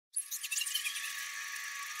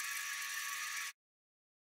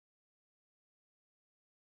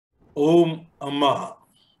Om Amma.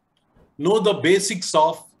 Know the basics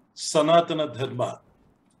of Sanatana Dharma.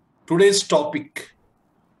 Today's topic: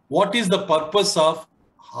 what is the purpose of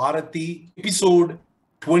Aarati? Episode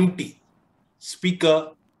 20.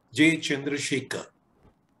 Speaker J. Chandrasekhar.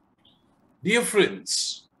 Dear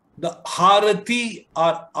friends, the Aarati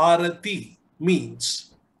or Aarati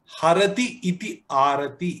means Harati iti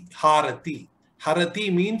Aarati. Harati.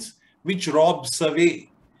 Harati means which robs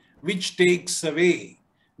away, which takes away,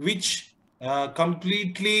 which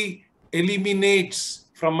completely eliminates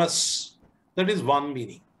from us. That is one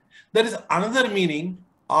meaning. There is another meaning,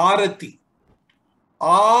 Aarati.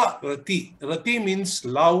 Aarati. Rati means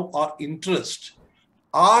love or interest.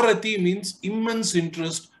 Aarati means immense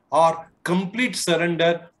interest or complete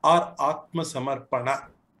surrender or Atma Samarpana.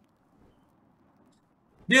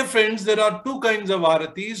 Dear friends, there are two kinds of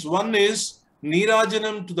Aaratis. One is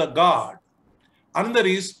Nirajanam to the God. Another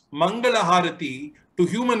is Mangala Harati to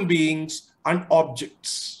human beings and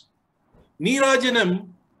objects. Nirajana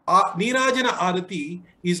Arati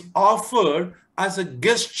is offered as a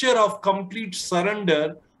gesture of complete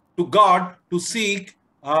surrender to God to seek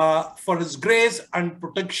for His grace and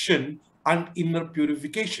protection and inner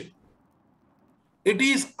purification. It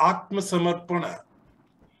is Atma Samarpana.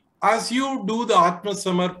 As you do the Atma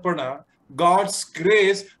Samarpana, God's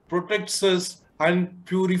grace protects us and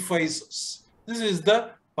purifies us. This is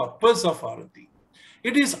the purpose of Aarati.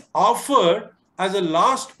 It is offered as a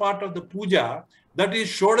last part of the puja, that is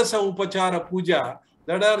Shodasa Upachara Puja.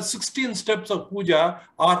 That are 16 steps of puja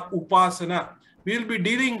or upasana. We will be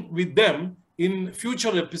dealing with them in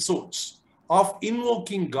future episodes of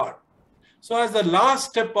invoking God. So as the last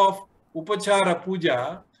step of Upachara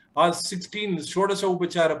Puja or 16 Shodasa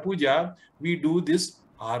Upachara Puja, we do this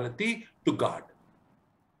Aarati to God.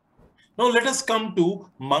 Now let us come to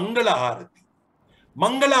Mangala Aarati.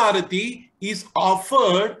 Mangala Aarati is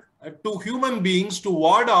offered to human beings to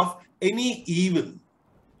ward off any evil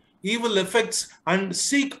effects and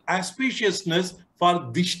seek auspiciousness for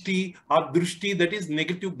dishti or drishti, that is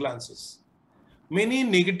negative glances. Many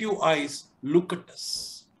negative eyes look at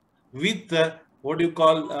us with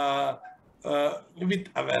with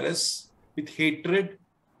avarice, with hatred,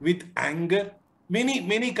 with anger,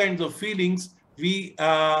 many kinds of feelings. We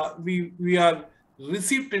are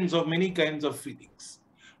recipients of many kinds of feelings.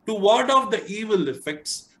 To ward off the evil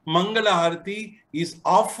effects, Mangala Aarati is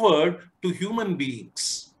offered to human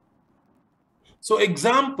beings. So,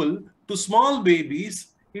 example, to small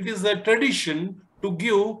babies, it is a tradition to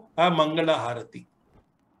give a Mangala Aarati.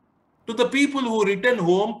 To the people who return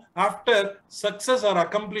home after success or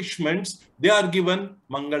accomplishments, they are given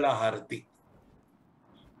Mangala Aarati.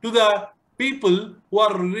 To the people who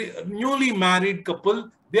are newly married couple,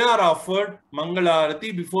 they are offered Mangala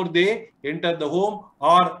Aarati before they enter the home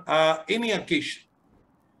or any occasion.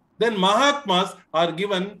 Then Mahatmas are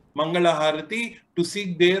given Mangala Aarati to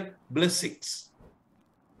seek their blessings.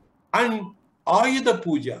 And Ayuda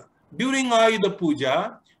Puja. During Ayuda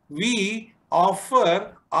Puja, we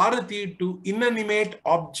offer Aarati to inanimate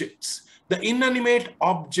objects. The inanimate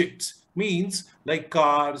objects means like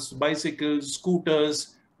cars, bicycles,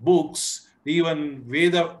 scooters, books, even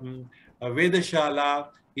Vedashala,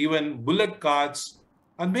 even bullock carts,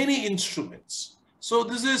 and many instruments. So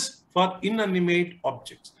this is for inanimate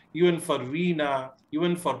objects. Even for veena,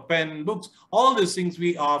 even for pen, books, all these things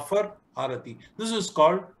we offer Aarati. This is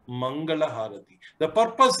called Mangala Aarati. The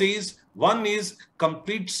purpose is, one is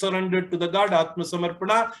complete surrender to the God, Atma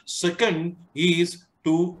Samarpana. Second is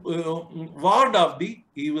to ward off the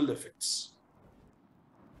evil effects.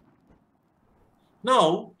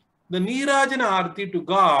 Now, the Nirajana Aarati to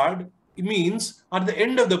God means at the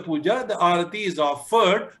end of the puja, the Aarati is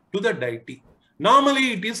offered to the deity.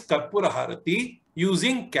 Normally, it is Karpura Aarati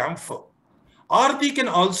using camphor. Aarati can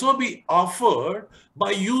also be offered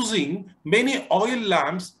by using many oil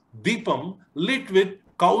lamps, deepam, lit with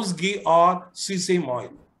cow's ghee or sesame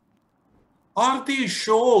oil. Aarati is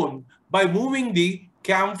shown by moving the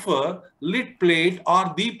camphor, lit plate or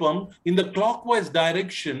deepam in the clockwise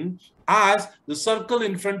direction as the circle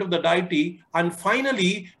in front of the deity, and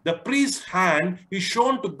finally the priest's hand is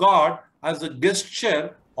shown to God as a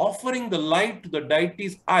gesture offering the light to the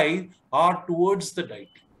deity's eye or towards the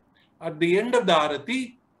deity. At the end of the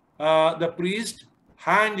Aarati, the priest's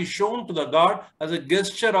hand is shown to the God as a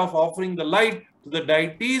gesture of offering the light to the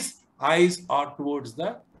deity's eyes or towards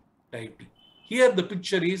the deity. Here the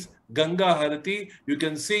picture is Ganga Aarati. You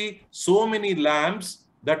can see so many lamps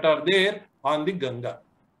that are there on the Ganga.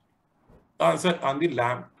 On the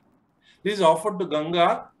lamp. This is offered to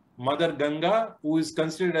Ganga, Mother Ganga, who is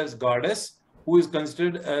considered as goddess, who is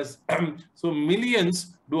considered as so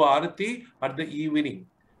millions do Aarati at the evening.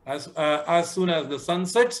 As soon as the sun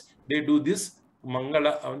sets, they do this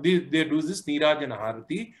Mangala, they do this Nirajana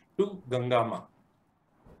Harati to Gangama.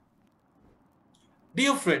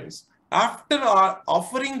 Dear friends, after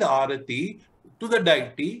offering the Aarati to the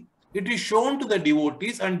deity, it is shown to the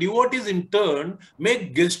devotees, and devotees in turn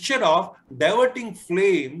make gesture of diverting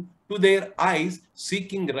flame to their eyes,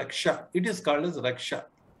 seeking Raksha. It is called as Raksha.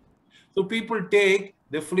 So people take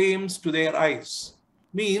the flames to their eyes.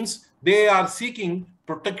 Means they are seeking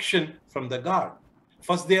protection from the god.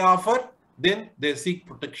 First they offer, then they seek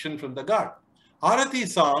protection from the god. Aarati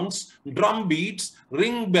songs, drum beats,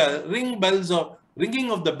 ringing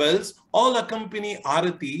of the bells all accompany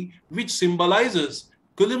Aarati, which symbolizes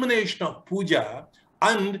culmination of puja,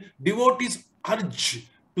 and devotees urge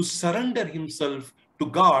to surrender himself to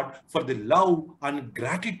God for the love and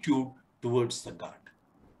gratitude towards the God.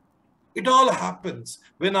 It all happens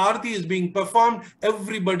when Aarati is being performed.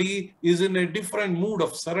 Everybody is in a different mood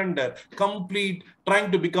of surrender, complete,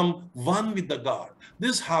 trying to become one with the God.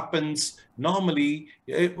 This happens normally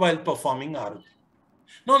while performing Aarati.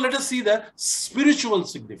 Now let us see the spiritual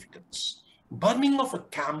significance. Burning of a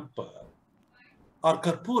camphor or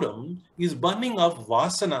karpuram is burning of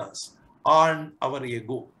vasanas on our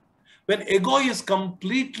ego. When ego is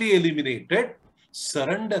completely eliminated,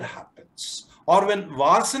 surrender happens. Or when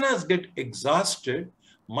vasanas get exhausted,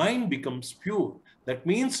 mind becomes pure. That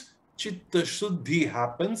means chitta shuddhi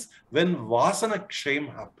happens when vasana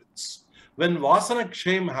kshayam happens. When vasana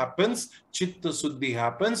kshayam happens, chitta shuddhi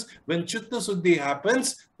happens. When chitta shuddhi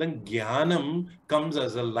happens, then jnanam comes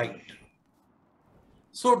as a light.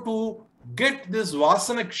 So to get this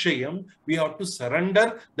vasana kshayam, we have to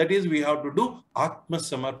surrender. That is, we have to do atma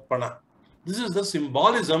samarpana. This is the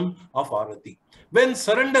symbolism of Aarati. When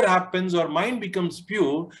surrender happens or mind becomes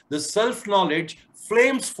pure, the self-knowledge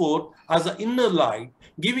flames forth as an inner light,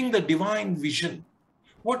 giving the divine vision.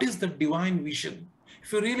 What is the divine vision?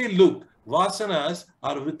 If you really look, vasanas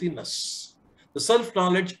are within us. The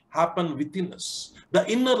self-knowledge happens within us. The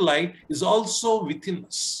inner light is also within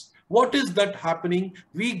us. What is that happening?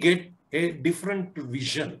 We get a different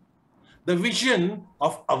vision. The vision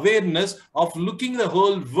of awareness of looking the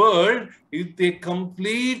whole world is a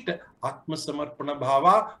complete Atma Samarpana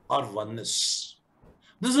Bhava or oneness.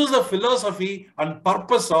 This is the philosophy and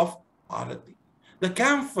purpose of Aarati. The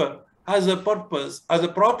camphor has a purpose, as a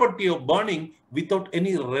property of burning without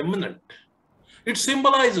any remnant. It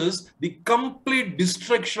symbolizes the complete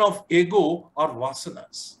destruction of ego or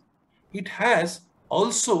vasanas. It has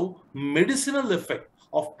also medicinal effect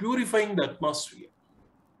of purifying the atmosphere.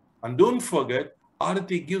 And don't forget,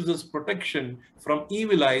 Aarati gives us protection from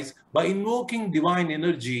evil eyes by invoking divine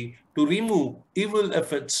energy to remove evil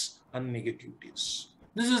effects and negativities.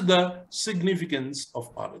 This is the significance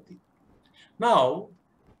of Aarati. Now,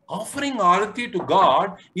 offering Aarati to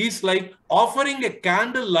God is like offering a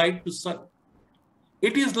candle light to sun.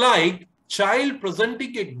 It is like child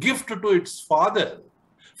presenting a gift to its father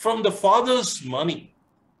from the father's money.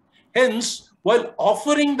 Hence, while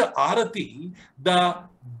offering the Aarati, the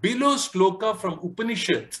below sloka from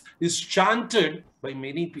Upanishads is chanted by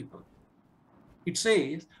many people. It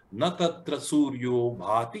says, Na tatra suryo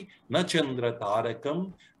bhati, na chandra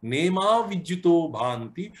tarakam, nema vidyuto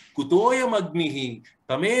bhanti, kutoyam agnihi,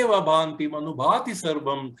 tameva bhanti manubhati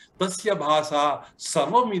sarvam, tasya bhasa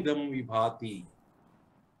sarvamidam vibhati.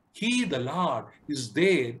 He, the Lord, is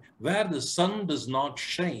there where the sun does not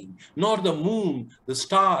shine, nor the moon, the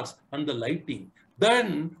stars, and the lighting.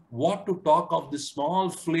 Then what to talk of the small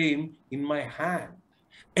flame in my hand?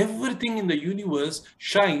 Everything in the universe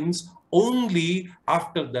shines only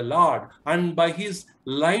after the Lord, and by His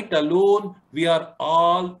light alone we are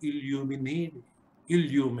all illumined.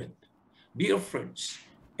 Dear friends,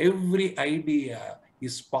 every idea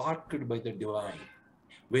is sparked by the divine.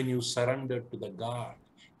 When you surrender to the God,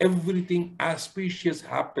 everything auspicious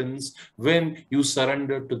happens when you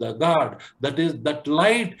surrender to the God. That is, that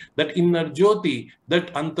light, that inner Jyoti,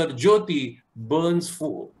 that Antar Jyoti burns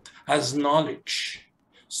forth as knowledge.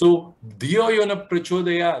 So, Dhiyo Yona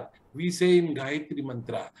Prachodayat, we say in Gayatri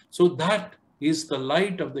Mantra. So that is the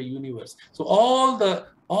light of the universe. So all the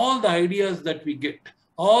ideas that we get,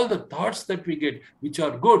 all the thoughts that we get, which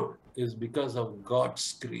are good, is because of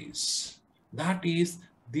God's grace. That is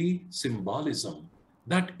the symbolism.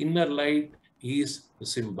 That inner light is the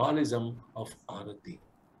symbolism of Aarati.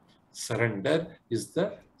 Surrender is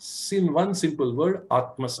the one simple word,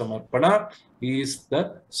 Atma Samarpana, is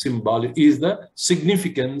the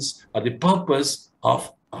significance or the purpose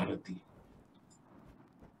of Aarati.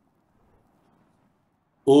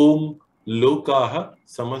 Om Lokaha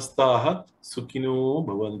Samastaha Sukhino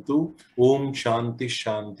Bhavantu. Om Shanti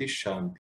Shanti Shanti.